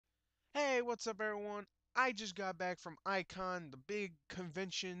Hey, what's up, everyone? I just got back from Icon, the big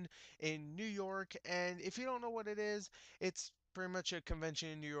convention in New York, and if you don't know what it is, it's pretty much a convention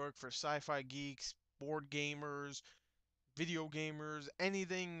in New York for sci-fi geeks, board gamers, video gamers,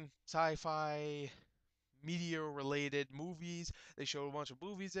 anything sci-fi, media related movies. They showed a bunch of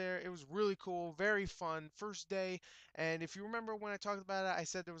movies there. It was really cool, very fun. First day, and if you remember when I talked about it, I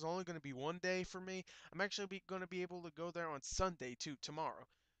said there was only going to be one day for me. I'm actually going to be able to go there on Sunday too, tomorrow.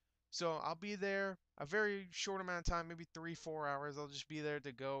 So I'll be there a very short amount of time, maybe 3, 4 hours. I'll just be there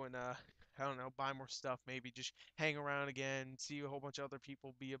to go and I don't know, buy more stuff, maybe just hang around again, see a whole bunch of other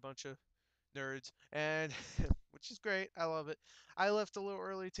people, be a bunch of nerds, and which is great. I love it. I left a little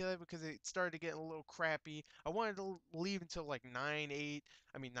early today because it started getting a little crappy. I wanted to leave until like 9, 8,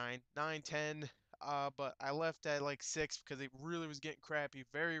 I mean 9, 9, 10. But I left at like 6 because it really was getting crappy,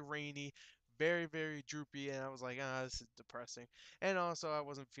 very rainy, very, very droopy, and I was like, this is depressing. And also, I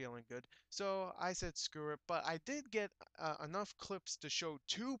wasn't feeling good. So I said, screw it. But I did get enough clips to show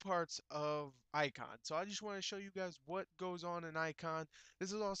two parts of Icon. So I just want to show you guys what goes on in Icon.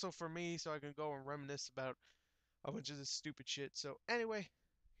 This is also for me, so I can go and reminisce about a bunch of this stupid shit. So anyway,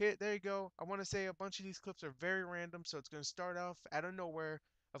 there you go. I want to say a bunch of these clips are very random, so it's going to start off out of nowhere.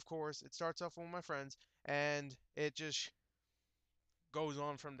 Of course, it starts off with my friends, and it just goes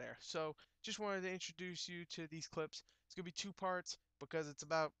on from there. So just wanted to introduce you to these clips. It's going to be two parts because it's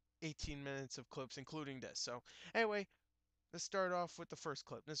about 18 minutes of clips, including this. So anyway, let's start off with the first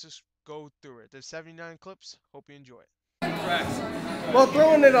clip. Let's just go through it. There's 79 clips. Hope you enjoy it. Well,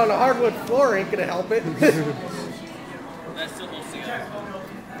 throwing it on a hardwood floor ain't gonna help it. That's still holds together.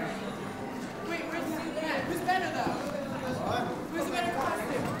 Wait, who's better though? Who's the better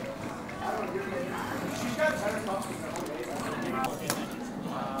costume? She's got better costume.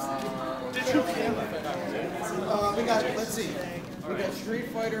 We got, let's see. We got Street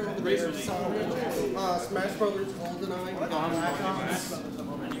Fighter over there, Smash Brothers, GoldenEye, we got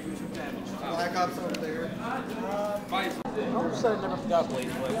Black Ops over there. I'm upset I never forgot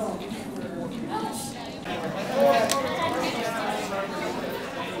Blade Flip.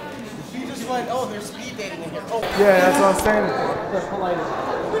 She just went, oh, there's speed dating in here. Oh. Yeah, that's what I'm saying. That's polite.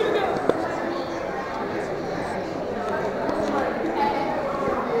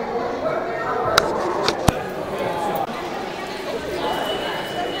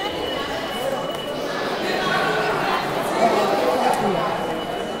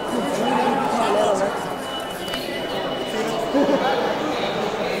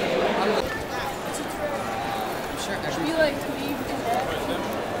 You like to leave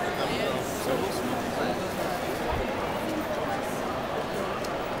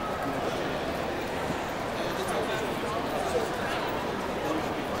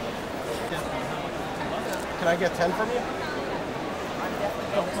Can I get 10 from you?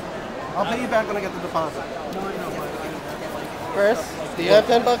 I'll pay you back when I get the deposit. Chris, do you have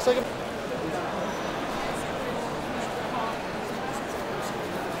 $10 I can?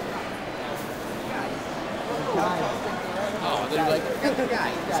 Oh, they're like,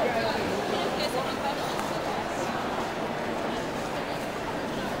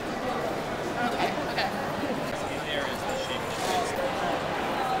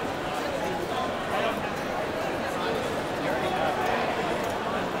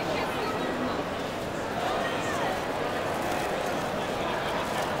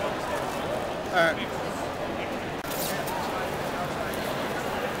 All right.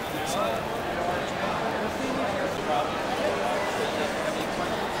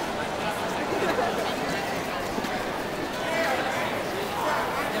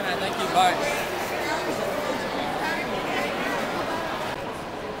 yeah, man, thank you. Bye.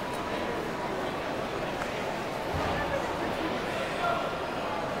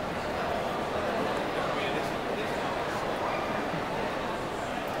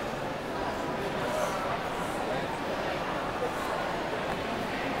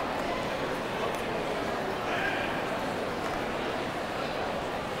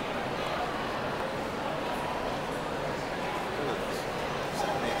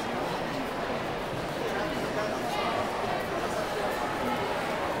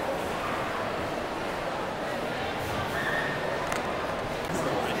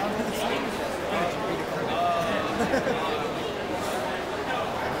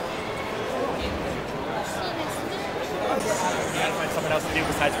 Gotta find something else to do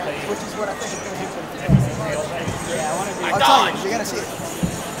besides play. Which is what I think it's going to do for the Yeah, I want to do. I'll tell you, you got to see it.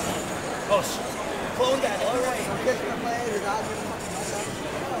 Oh, Clone that, all right.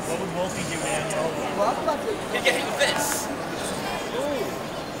 what would Wolfie do, man? You get hit with this.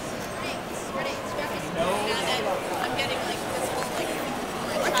 Now that I'm getting like this whole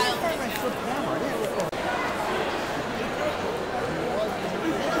like child thing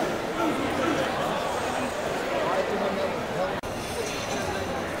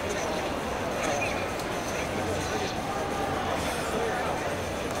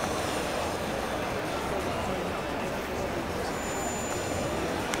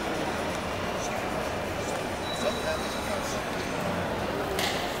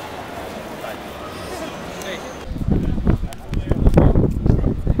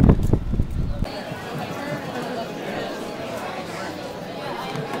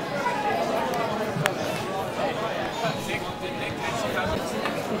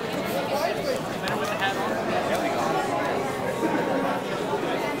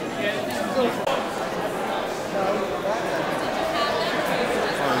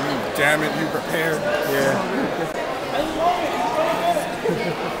Damn it, you prepared. Yeah.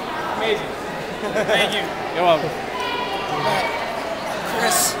 Amazing. Thank you. You're welcome.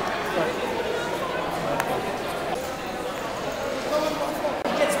 Chris.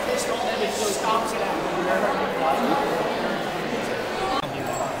 He gets pissed off and it stomps it out.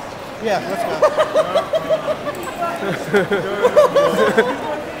 Yeah, let's go.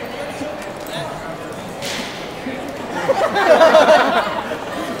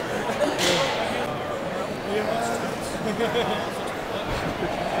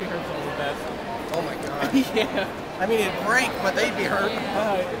 Oh my god. Yeah. I mean, it'd break, but they'd be hurt.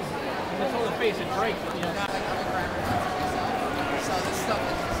 It's on the face, it breaks. Yeah. So this stuff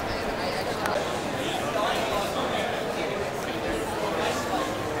is just,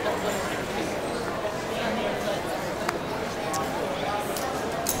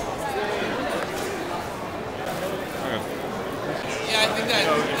 yeah, I think that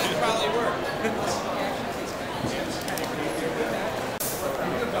probably work.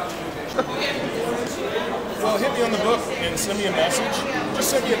 Well, hit me on the book and send me a message. Just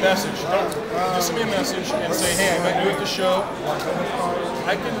send me a message. Just send me a message and say, hey, I'm new at the show.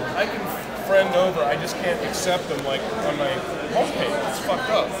 I can friend over. I just can't accept them like on my homepage. It's fucked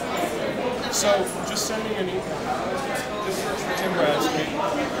up. So just send me an email. Just search for Tim Bradstreet.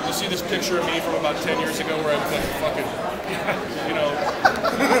 You'll see this picture of me from about 10 years ago where I was like a fucking, you know,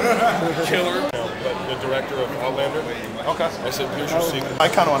 killer. But the director of Outlander. Okay. I said, here's your secret. I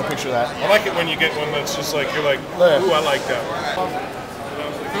kind of want to picture that. I like it when you get one that's just like, you're like, ooh, I like that one.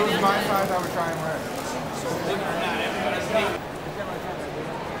 If it was my size, I would try and wear it.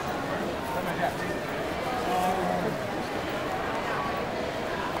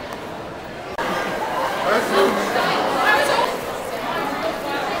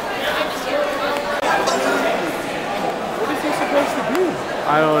 What is he supposed to do?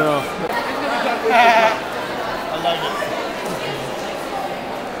 I don't know. I love it.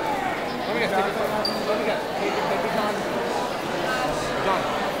 Let me get take it, John. John.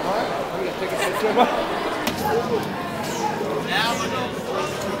 What? Let me get take a picture.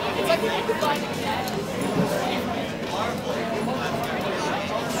 It's like when you combine it.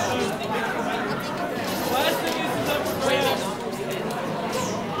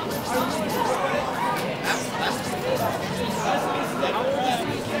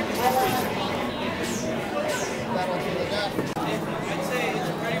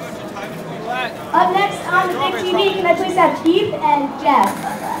 Up next on the big TV, can I please have Keith and Jeff?